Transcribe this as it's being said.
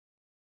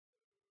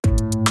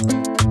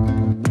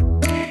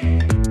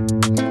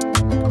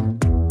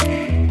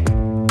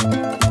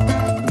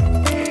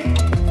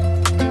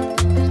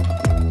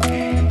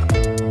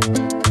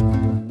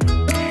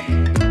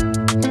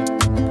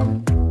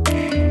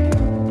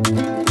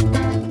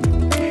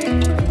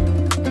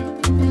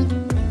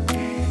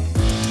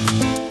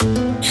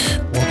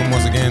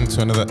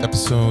to another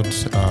episode.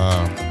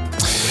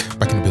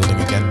 Back in the building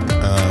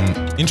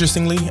again.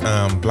 Interestingly,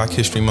 Black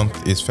History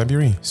Month is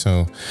February,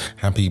 so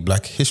happy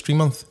Black History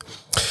Month.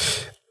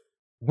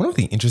 One of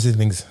the interesting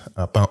things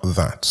about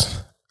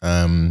that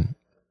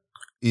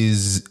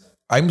is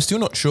I'm still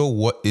not sure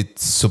what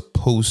it's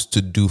supposed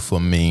to do for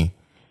me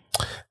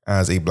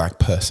as a Black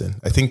person.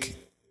 I think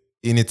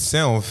in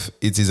itself,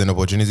 it is an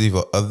opportunity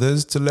for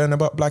others to learn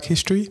about Black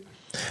history.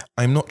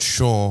 I'm not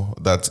sure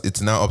that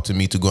it's now up to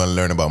me to go and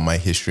learn about my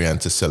history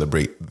and to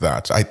celebrate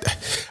that.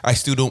 I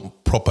still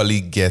don't properly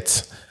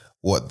get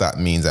what that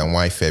means and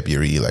why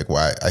February, like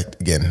why,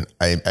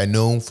 I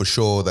know for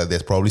sure that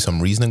there's probably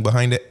some reasoning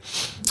behind it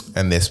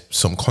and there's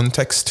some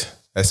context,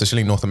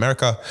 especially in North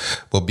America,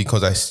 but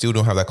because I still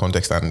don't have that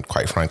context and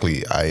quite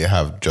frankly, I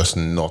have just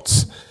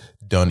not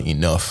done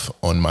enough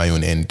on my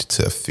own end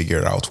to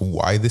figure out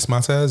why this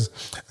matters,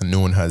 and no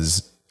one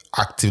has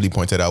actively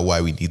pointed out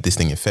why we need this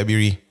thing in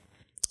February.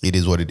 It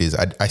is what it is.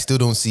 I still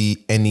don't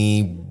see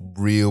any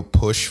real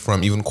push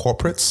from even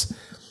corporates.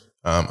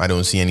 I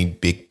don't see any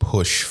big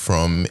push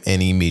from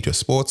any major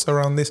sports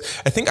around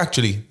this. I think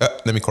actually,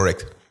 let me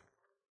correct.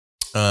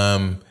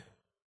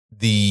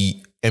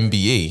 The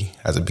NBA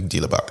has a big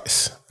deal about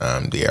this.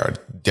 They are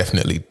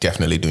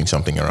definitely doing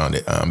something around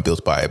it.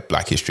 Built by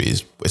Black History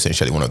is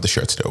essentially one of the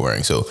shirts they're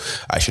wearing. So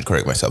I should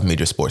correct myself.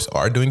 Major sports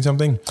are doing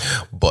something,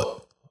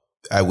 but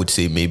I would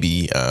say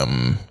maybe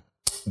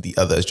the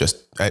others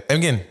just,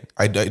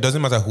 it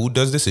doesn't matter who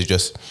does this.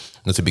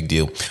 It's a big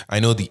deal. I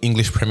know the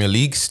English Premier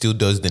League still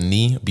does the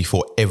knee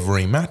before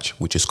every match,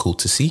 which is cool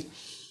to see.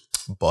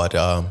 But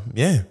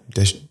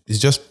it's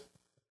just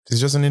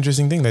an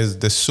interesting thing.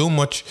 There's so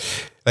much,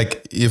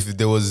 like if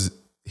there was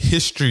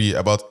history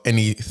about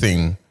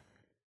anything,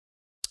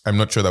 I'm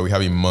not sure that we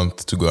have a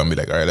month to go and be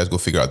like, all right, let's go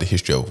figure out the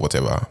history of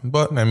whatever.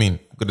 But I mean,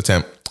 good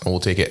attempt, and we'll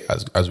take it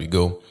as we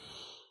go.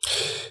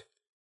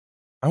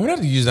 I wanted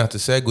to use that to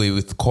segue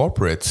with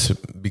corporates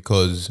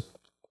because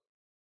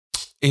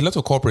a lot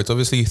of corporates,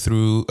 obviously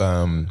through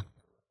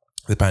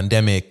the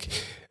pandemic,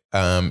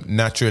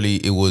 naturally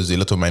it was a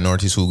lot of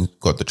minorities who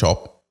got the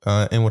chop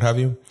and what have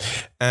you.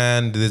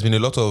 And there's been a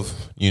lot of,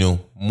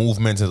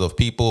 movements of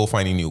people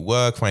finding new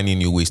work, finding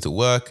new ways to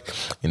work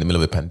in the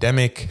middle of a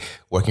pandemic,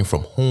 working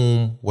from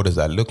home. What does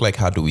that look like?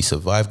 How do we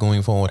survive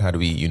going forward? How do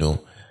we,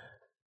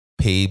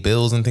 pay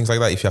bills and things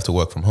like that if you have to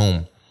work from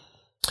home?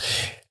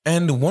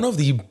 And one of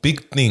the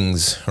big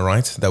things,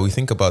 right, that we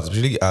think about,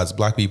 especially as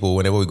Black people,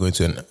 whenever we go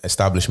into an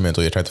establishment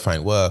or you're trying to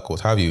find work or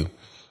what have you,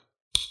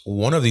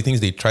 one of the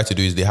things they try to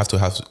do is they have to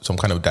have some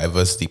kind of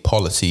diversity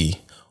policy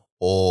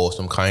or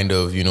some kind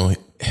of,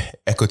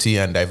 equity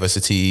and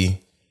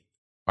diversity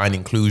and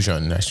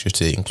inclusion. I should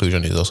say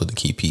inclusion is also the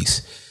key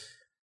piece,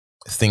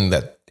 thing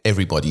that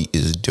everybody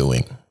is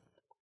doing.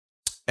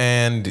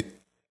 And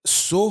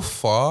so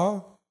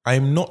far,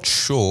 I'm not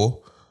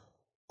sure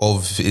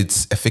of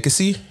its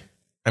efficacy.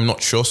 I'm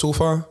not sure so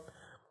far,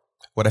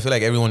 but I feel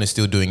like everyone is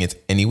still doing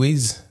it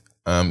anyways.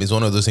 It's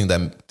one of those things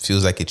that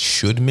feels like it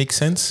should make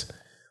sense,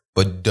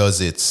 but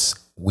does it?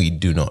 We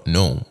do not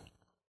know.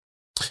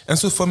 And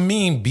so for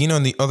me, being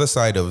on the other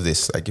side of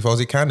this, like if I was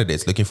a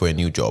candidate looking for a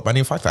new job, and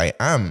in fact I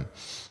am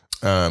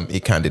a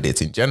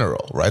candidate in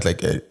general, right?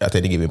 Like at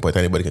any given point,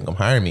 anybody can come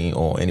hire me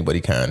or anybody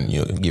can,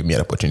 give me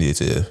an opportunity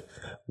to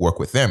work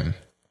with them.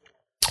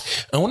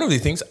 And one of the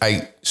things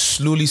I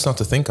slowly start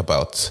to think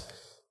about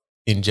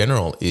in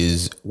general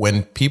is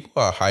when people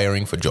are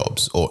hiring for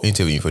jobs or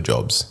interviewing for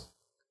jobs,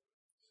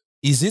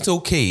 is it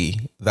okay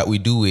that we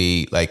do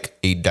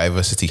a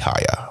diversity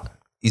hire?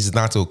 Is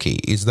that okay?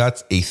 Is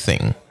that a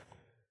thing?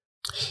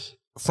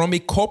 From a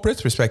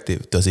corporate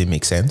perspective, does it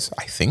make sense?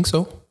 I think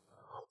so.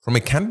 From a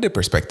candidate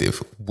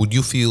perspective, would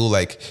you feel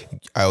like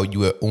you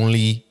were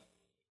only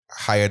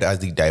hired as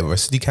the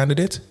diversity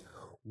candidate?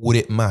 Would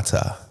it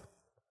matter?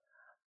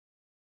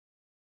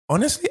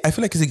 Honestly, I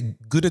feel like it's a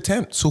good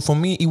attempt. So for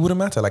me, it wouldn't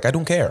matter. Like, I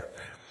don't care.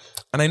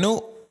 And I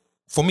know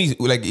for me,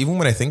 like, even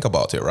when I think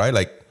about it, right?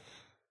 Like,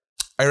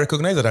 I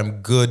recognize that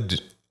I'm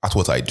good at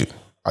what I do,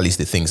 at least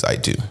the things I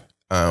do.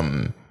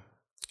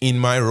 In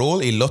my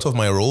role, a lot of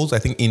my roles, I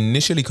think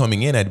initially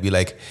coming in, I'd be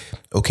like,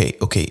 okay.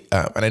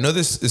 And I know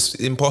this is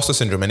imposter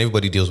syndrome and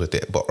everybody deals with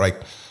it. But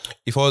like,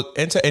 if I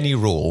enter any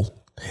role,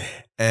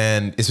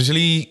 and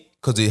especially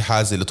because it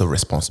has a lot of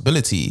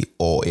responsibility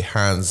or it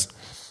has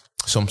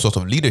some sort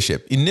of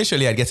leadership,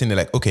 initially I'd get in there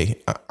like,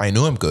 okay, I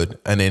know I'm good.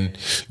 And then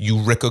you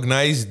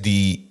recognize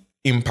the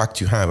impact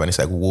you have. And it's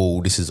like,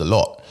 whoa, this is a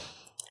lot.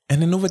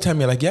 And then over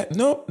time, you're like, yeah,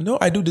 no,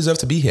 I do deserve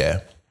to be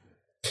here.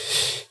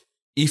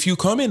 If you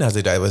come in as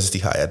a diversity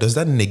hire, does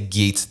that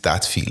negate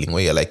that feeling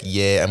where you're like,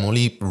 yeah, I'm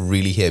only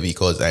really here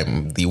because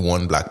I'm the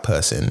one Black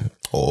person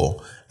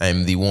or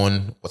I'm the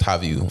one, what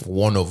have you,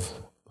 one of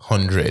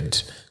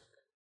 100.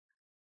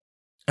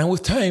 And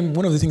with time,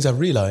 one of the things I've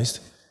realized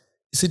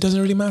is it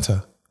doesn't really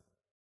matter.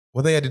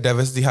 Whether you're the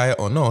diversity hire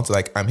or not,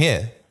 like I'm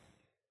here.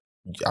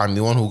 I'm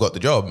the one who got the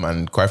job.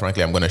 And quite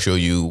frankly, I'm going to show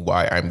you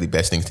why I'm the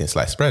best thing since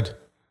sliced bread.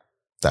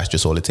 That's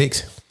just all it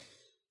takes.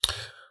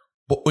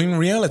 But in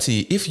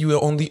reality, if you were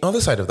on the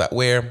other side of that,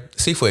 where,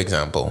 say for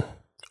example,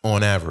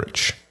 on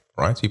average,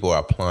 right, people are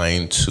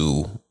applying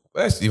to,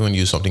 let's even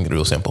use something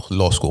real simple,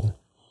 law school,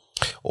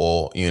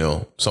 or,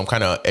 some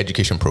kind of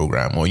education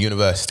program or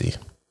university.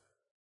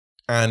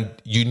 And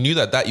you knew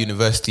that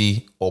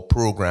university or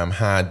program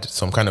had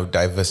some kind of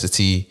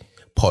diversity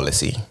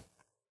policy.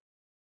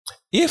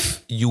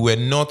 If you were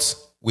not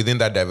within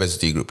that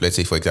diversity group, let's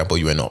say, for example,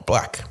 you were not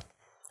Black,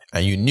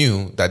 and you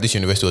knew that this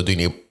university was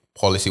doing a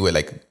policy where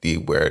like they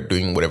were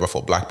doing whatever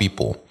for Black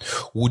people,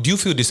 would you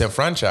feel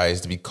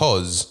disenfranchised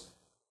because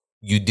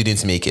you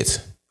didn't make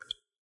it?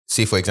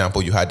 Say, for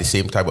example, you had the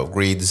same type of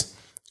grades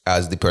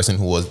as the person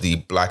who was the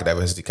Black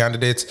diversity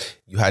candidate.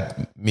 You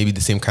had maybe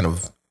the same kind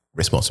of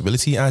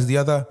responsibility as the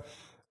other.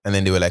 And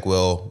then they were like,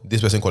 well,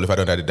 this person qualified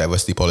under the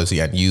diversity policy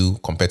and you,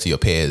 compared to your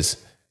peers,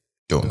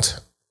 don't.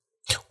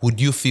 Would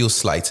you feel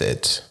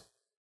slighted?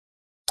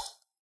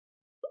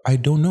 I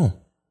don't know.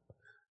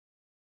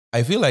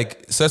 I feel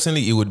like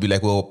certainly it would be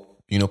like, well,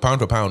 pound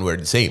for pound, we're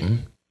the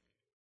same.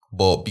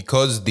 But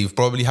because they've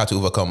probably had to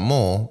overcome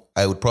more,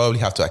 I would probably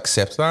have to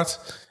accept that.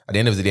 At the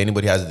end of the day,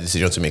 anybody has a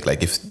decision to make.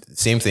 Like, if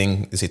same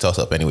thing is a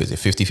toss-up anyways, a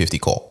 50-50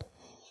 call.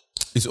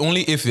 It's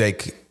only if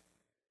like,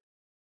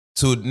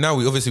 so now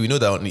we know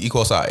that on the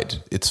equal side,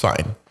 it's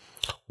fine.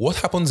 What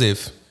happens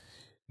if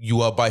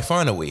you are by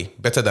far and away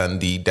better than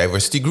the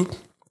diversity group?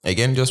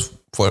 Again, just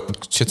for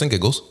shits and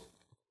giggles.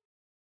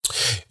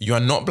 You are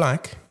not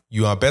Black.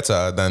 You are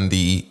better than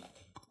the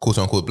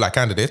quote-unquote Black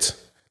candidate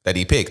that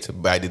he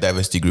picked by the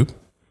diversity group.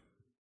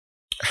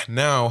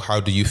 Now,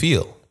 how do you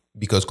feel?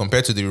 Because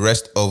compared to the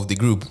rest of the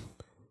group,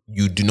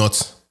 you do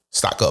not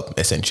stack up,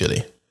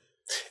 essentially.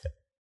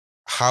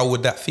 How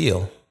would that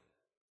feel?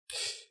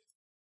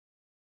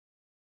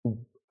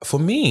 For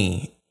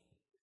me,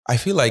 I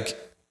feel like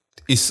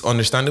it's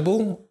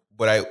understandable,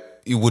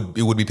 but it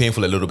would be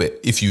painful a little bit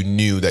if you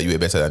knew that you were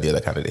better than the other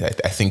candidate.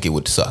 I think it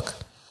would suck.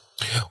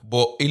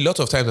 But a lot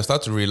of times I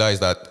start to realize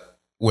that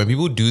when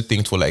people do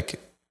things for like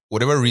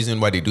whatever reason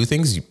why they do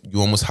things, you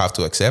almost have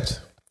to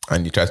accept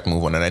and you try to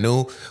move on. And I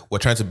know we're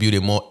trying to build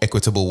a more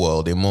equitable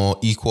world, a more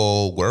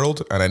equal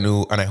world. And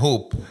I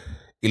hope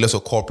a lot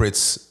of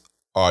corporates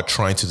are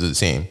trying to do the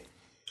same.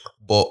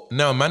 But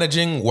now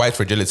managing white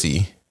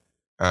fragility,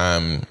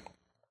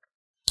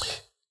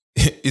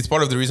 it's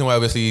part of the reason why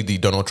obviously the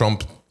Donald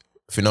Trump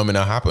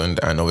phenomena happened,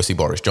 and obviously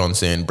Boris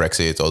Johnson,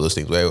 Brexit, all those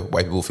things where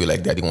white people feel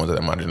like they're the ones that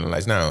are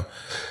marginalized now.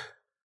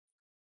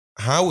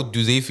 How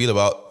do they feel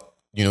about,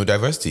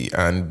 diversity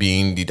and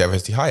being the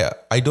diversity hire?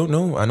 I don't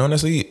know. And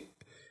honestly,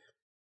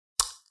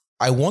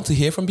 I want to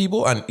hear from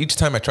people, and each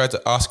time I try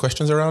to ask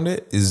questions around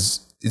it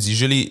is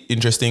usually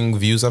interesting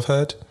views I've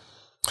heard.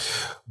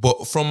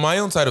 But from my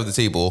own side of the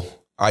table,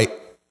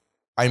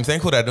 I'm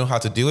thankful that I don't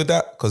have to deal with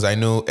that, because I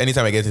know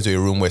anytime I get into a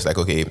room where it's like,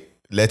 okay,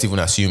 let's even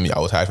assume I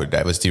was hired for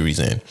diversity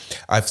reason.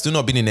 I've still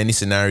not been in any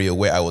scenario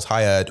where I was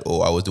hired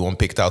or I was the one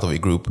picked out of a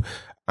group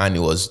and it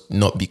was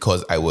not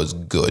because I was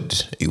good.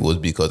 It was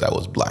because I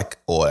was Black,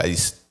 or at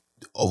least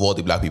of all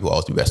the Black people, I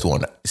was the best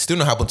one. It's still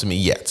not happened to me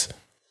yet.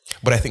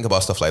 But I think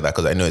about stuff like that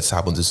because I know it's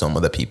happened to some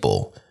other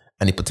people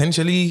and it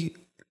potentially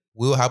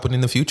will happen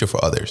in the future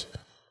for others.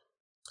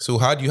 So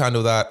how do you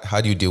handle that? How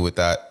do you deal with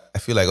that? I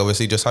feel like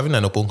obviously just having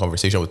an open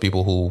conversation with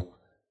people who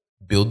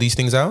build these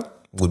things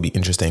out would be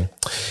interesting.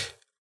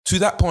 To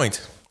that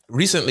point,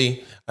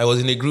 recently I was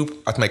in a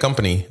group at my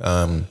company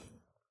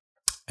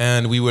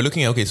and we were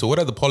looking at, okay, so what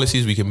are the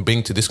policies we can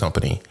bring to this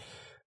company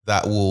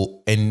that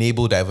will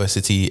enable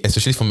diversity,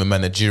 especially from a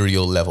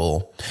managerial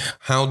level?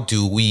 How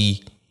do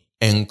we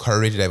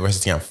encourage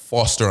diversity and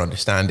foster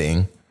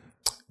understanding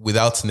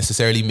without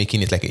necessarily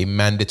making it like a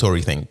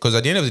mandatory thing? Because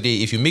at the end of the day,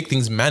 if you make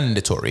things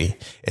mandatory,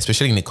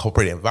 especially in a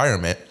corporate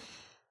environment,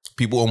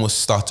 people almost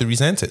start to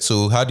resent it.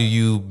 So how do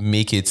you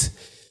make it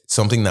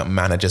something that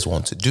managers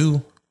want to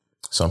do,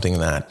 something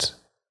that,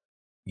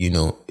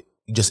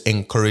 just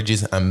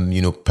encourages and,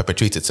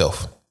 perpetuates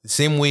itself? The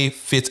same way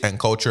fit and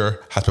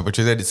culture has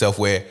perpetuated itself,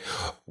 where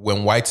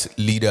when white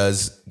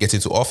leaders get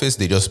into office,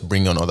 they just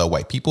bring on other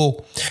white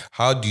people.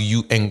 How do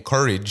you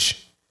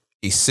encourage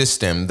a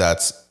system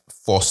that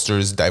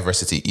fosters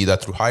diversity, either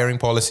through hiring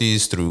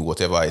policies, through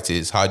whatever it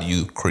is? How do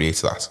you create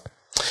that?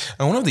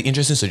 And one of the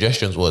interesting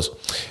suggestions was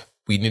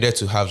we needed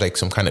to have like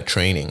some kind of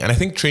training. And I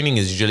think training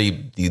is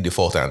usually the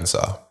default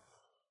answer.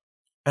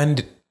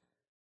 And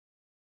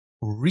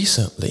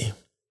recently,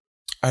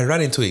 I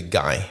ran into a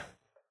guy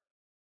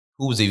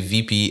who was a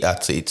VP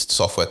at a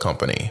software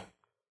company.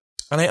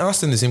 And I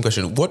asked him the same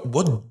question.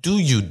 What do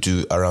you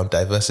do around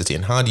diversity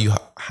and how do you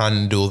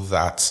handle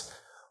that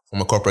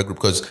from a corporate group?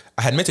 Because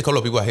I had met a couple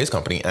of people at his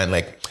company and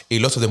like a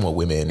lot of them were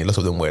women. A lot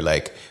of them were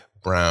like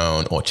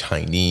brown or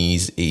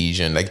Chinese,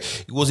 Asian. Like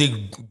it was a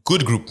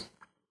good group.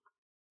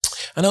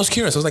 And I was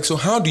curious. I was like, so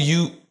how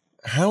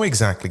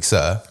exactly,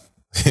 sir,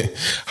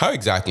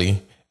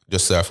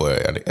 just sir for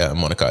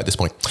Monica at this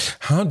point,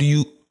 how do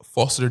you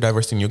foster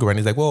diversity in your group? And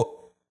he's like,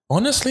 well,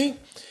 honestly,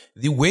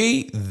 the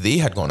way they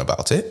had gone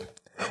about it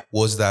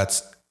was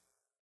that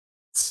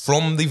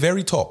from the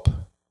very top,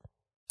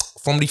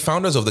 from the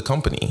founders of the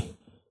company,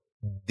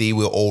 they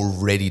were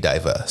already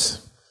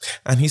diverse.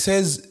 And he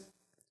says,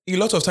 a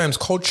lot of times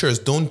cultures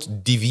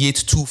don't deviate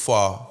too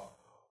far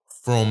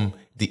from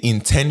the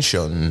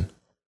intention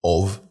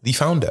of the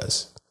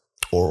founders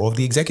or of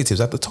the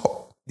executives at the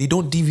top. They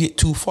don't deviate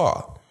too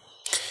far.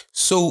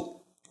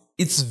 So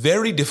it's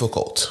very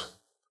difficult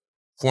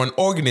for an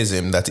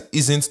organism that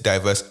isn't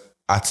diverse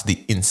at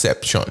the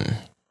inception,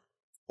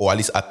 or at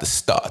least at the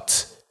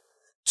start,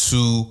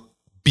 to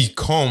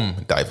become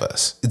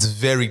diverse. It's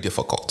very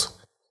difficult.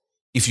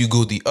 If you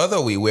go the other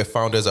way, where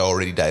founders are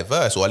already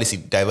diverse, or at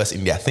least diverse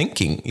in their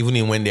thinking,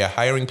 even when they're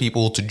hiring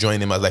people to join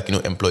them as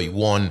employee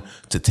 1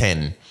 to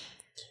 10,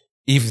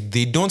 if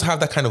they don't have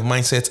that kind of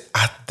mindset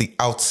at the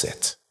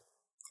outset,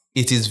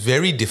 it is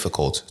very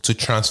difficult to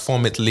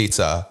transform it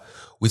later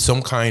with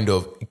some kind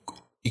of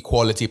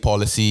equality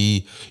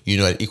policy,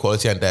 an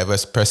equality and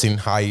diverse person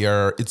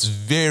hire. It's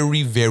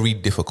very, very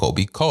difficult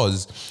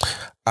because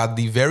at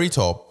the very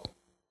top,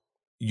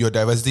 your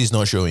diversity is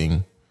not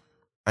showing.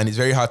 And it's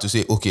very hard to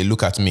say, okay,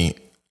 look at me.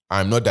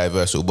 I'm not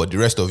diverse, but the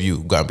rest of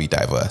you go and be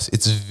diverse.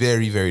 It's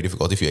very, very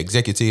difficult. If your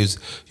executives,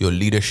 your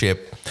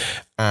leadership,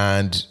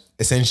 and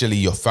essentially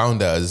your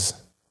founders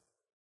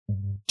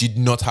did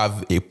not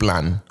have a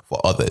plan for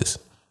others.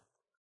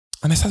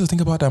 And I started to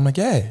think about that. I'm like,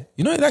 yeah,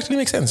 it actually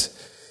makes sense.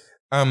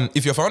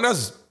 If your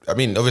founders,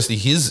 obviously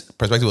his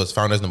perspective was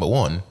founders number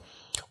 1,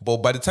 but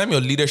by the time your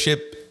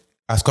leadership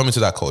has come into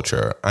that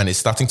culture and is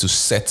starting to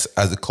set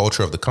as the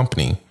culture of the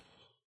company,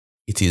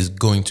 it is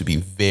going to be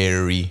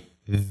very,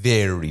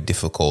 very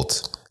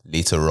difficult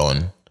later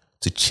on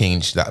to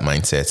change that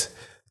mindset,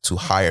 to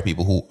hire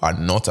people who are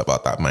not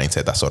about that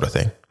mindset, that sort of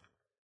thing.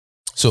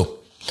 So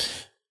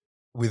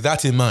with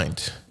that in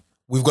mind,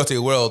 we've got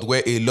a world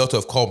where a lot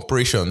of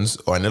corporations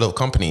or a lot of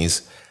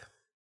companies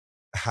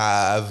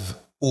have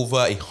over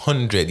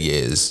 100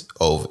 years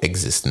of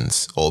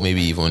existence, or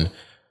maybe even,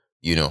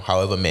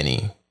 however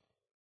many.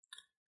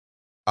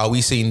 Are we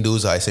saying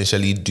those are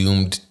essentially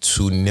doomed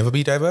to never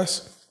be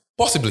diverse?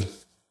 Possibly.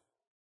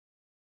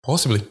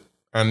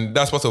 And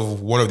that's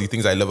one of the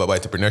things I love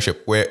about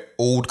entrepreneurship, where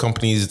old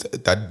companies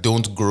that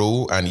don't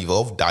grow and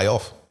evolve die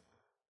off.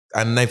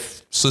 And I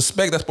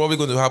suspect that's probably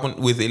going to happen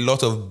with a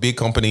lot of big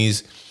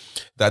companies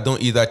that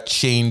don't either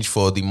change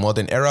for the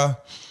modern era,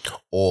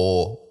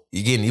 or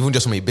again, even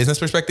just from a business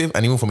perspective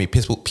and even from a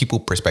people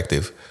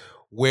perspective,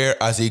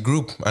 where as a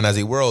group and as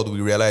a world,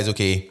 we realize,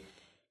 okay,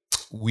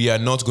 we are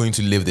not going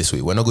to live this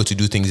way. We're not going to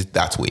do things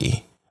that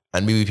way.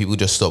 And maybe people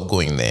just stop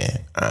going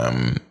there.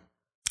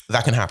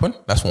 That can happen.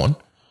 That's one.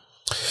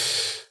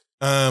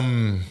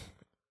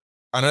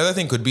 Another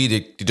thing could be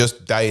they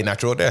just die a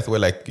natural death,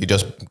 where it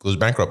just goes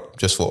bankrupt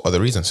just for other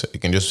reasons. It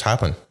can just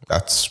happen.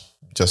 That's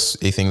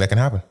just a thing that can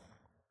happen.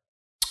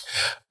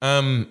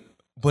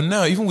 But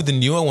now, even with the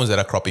newer ones that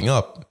are cropping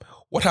up,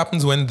 what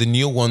happens when the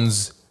new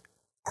ones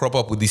crop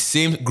up with the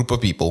same group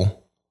of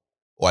people,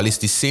 or at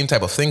least the same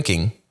type of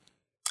thinking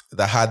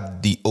that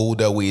had the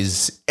older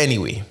ways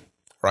anyway,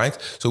 right?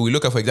 So we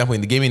look at, for example,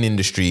 in the gaming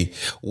industry,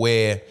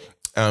 where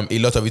a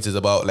lot of it is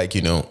about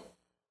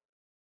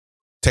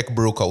tech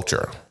bro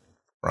culture,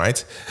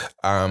 right?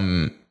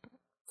 And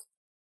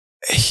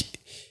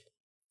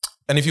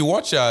if you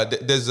watch,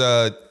 there's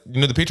the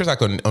Patriot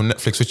Act on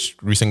Netflix, which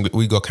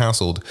recently got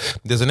cancelled.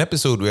 There's an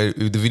episode where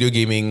the video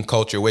gaming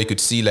culture, where you could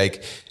see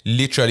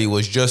literally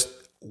was just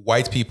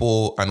white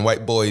people and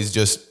white boys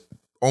just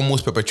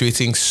almost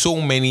perpetuating so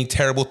many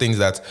terrible things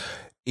that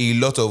a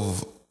lot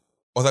of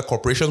other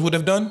corporations would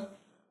have done.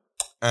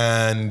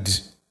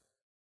 And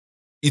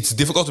it's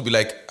difficult to be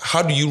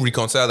how do you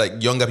reconcile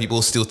younger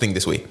people still think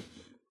this way?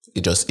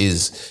 It just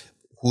is.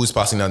 Who's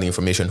passing down the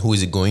information? Who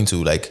is it going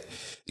to? It's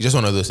just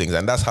one of those things.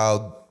 And that's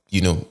how,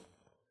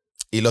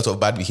 a lot of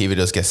bad behavior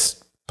just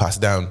gets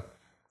passed down.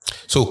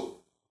 So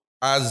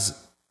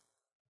as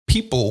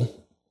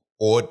people,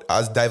 or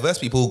as diverse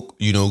people,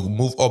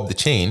 move up the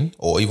chain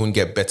or even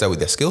get better with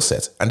their skill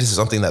set. And this is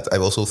something that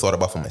I've also thought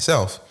about for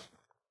myself.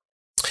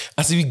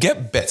 As we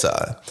get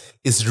better,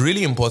 it's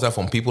really important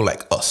for people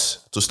like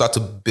us to start to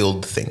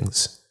build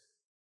things.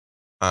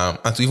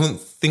 And to even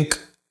think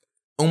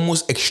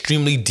almost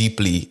extremely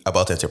deeply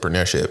about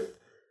entrepreneurship,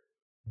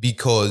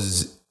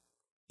 because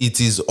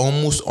it is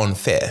almost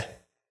unfair,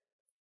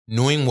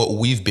 knowing what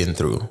we've been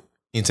through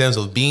in terms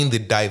of being the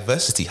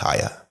diversity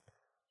hire,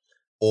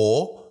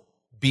 or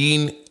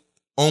being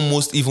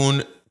almost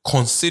even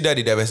considered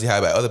the diversity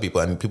hire by other people,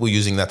 and people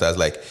using that as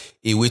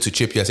a way to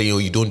chip you and say,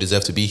 you don't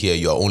deserve to be here.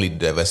 You're only the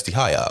diversity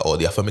hire or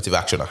the affirmative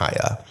action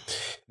hire.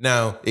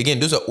 Now,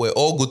 again, were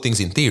all good things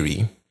in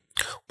theory,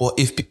 but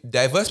if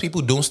diverse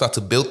people don't start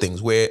to build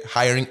things where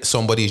hiring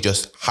somebody is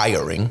just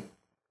hiring,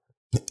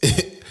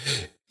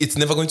 it's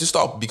never going to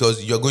stop,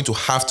 because you're going to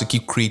have to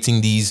keep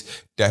creating these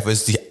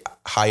diversity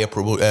hire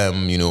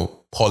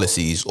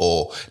policies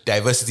or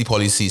diversity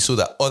policies so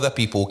that other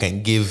people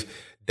can give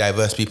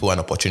diverse people an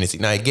opportunity.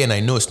 Now, again, I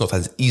know it's not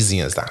as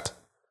easy as that.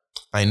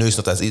 I know it's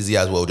not as easy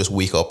as, well, just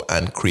wake up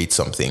and create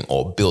something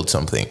or build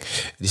something.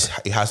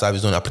 It has to have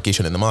its own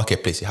application in the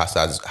marketplace. It has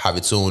to have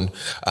its own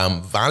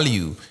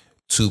value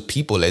to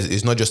people.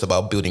 It's not just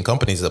about building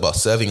companies, it's about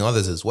serving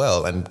others as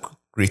well and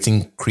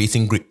creating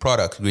great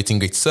product, creating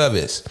great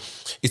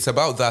service. It's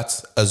about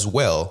that as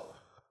well.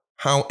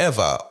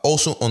 However,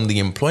 also on the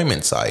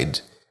employment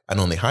side and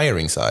on the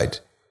hiring side,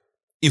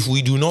 if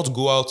we do not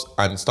go out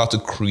and start to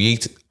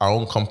create our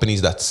own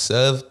companies that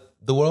serve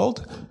the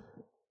world,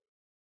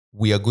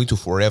 we are going to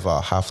forever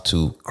have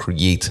to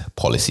create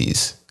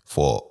policies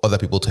for other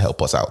people to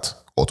help us out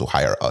or to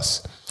hire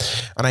us.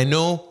 And I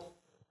know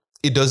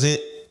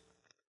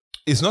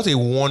it's not a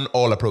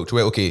one-all approach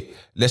where, okay,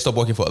 let's stop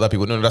working for other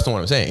people. No, that's not what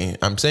I'm saying.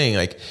 I'm saying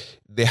like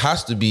there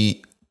has to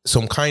be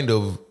some kind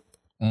of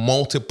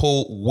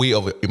multiple way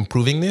of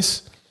improving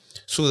this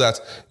so that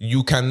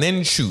you can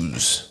then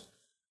choose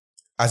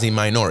as a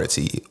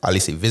minority, at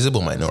least a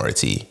visible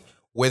minority,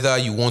 whether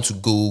you want to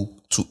go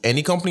to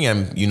any company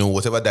and,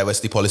 whatever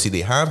diversity policy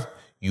they have,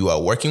 you are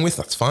working with,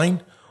 that's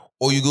fine.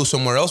 Or you go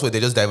somewhere else where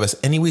they're just diverse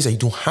anyways and you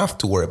don't have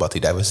to worry about a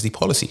diversity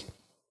policy.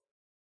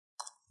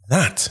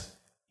 That,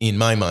 in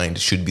my mind,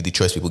 should be the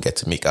choice people get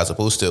to make, as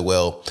opposed to,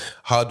 well,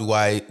 how do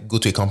I go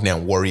to a company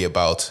and worry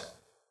about,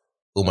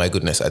 oh my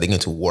goodness, are they going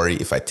to worry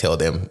if I tell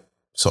them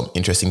some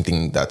interesting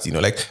thing that,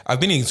 like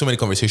I've been in so many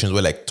conversations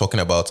where like talking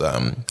about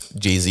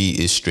Jay-Z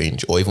is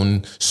strange, or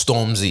even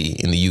Stormzy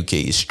in the UK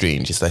is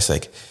strange. It's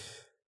like,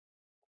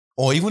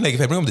 or even like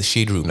if I bring up the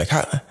Shade Room, like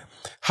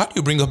how do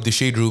you bring up the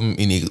Shade Room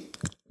in a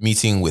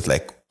meeting with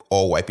like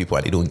all white people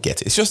and they don't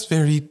get it? It's just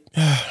very,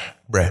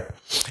 bruh.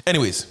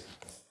 Anyways,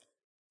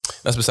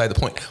 that's beside the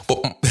point.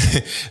 But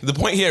the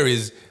point here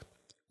is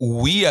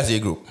we as a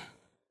group,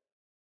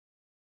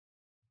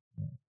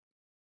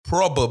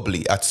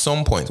 probably at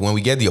some point when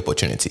we get the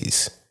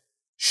opportunities,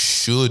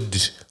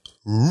 should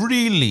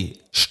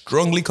really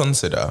strongly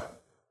consider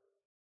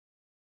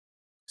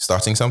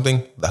starting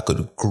something that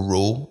could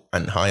grow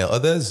and hire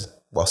others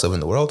while serving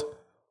the world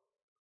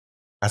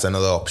as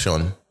another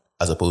option,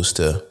 as opposed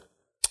to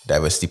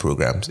diversity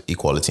programs,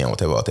 equality and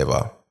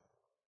whatever.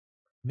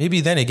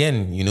 Maybe then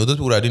again, those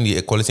people that are doing the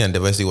equality and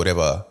diversity,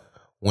 whatever,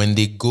 when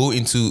they go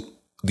into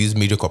these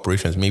major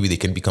corporations, maybe they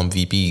can become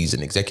VPs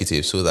and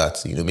executives so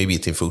that, maybe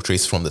it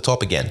infiltrates from the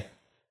top again.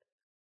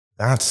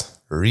 That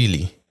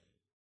really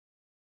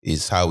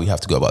is how we have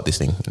to go about this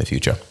thing in the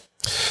future.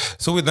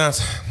 So with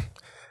that,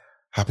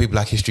 happy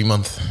Black History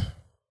Month.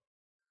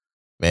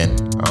 Man,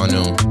 I don't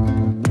know.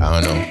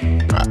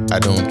 I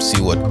don't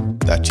see what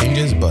that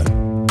changes, but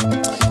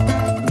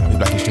happy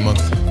Black History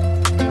Month.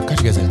 I'll catch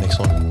you guys in the next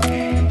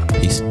one.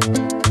 Peace.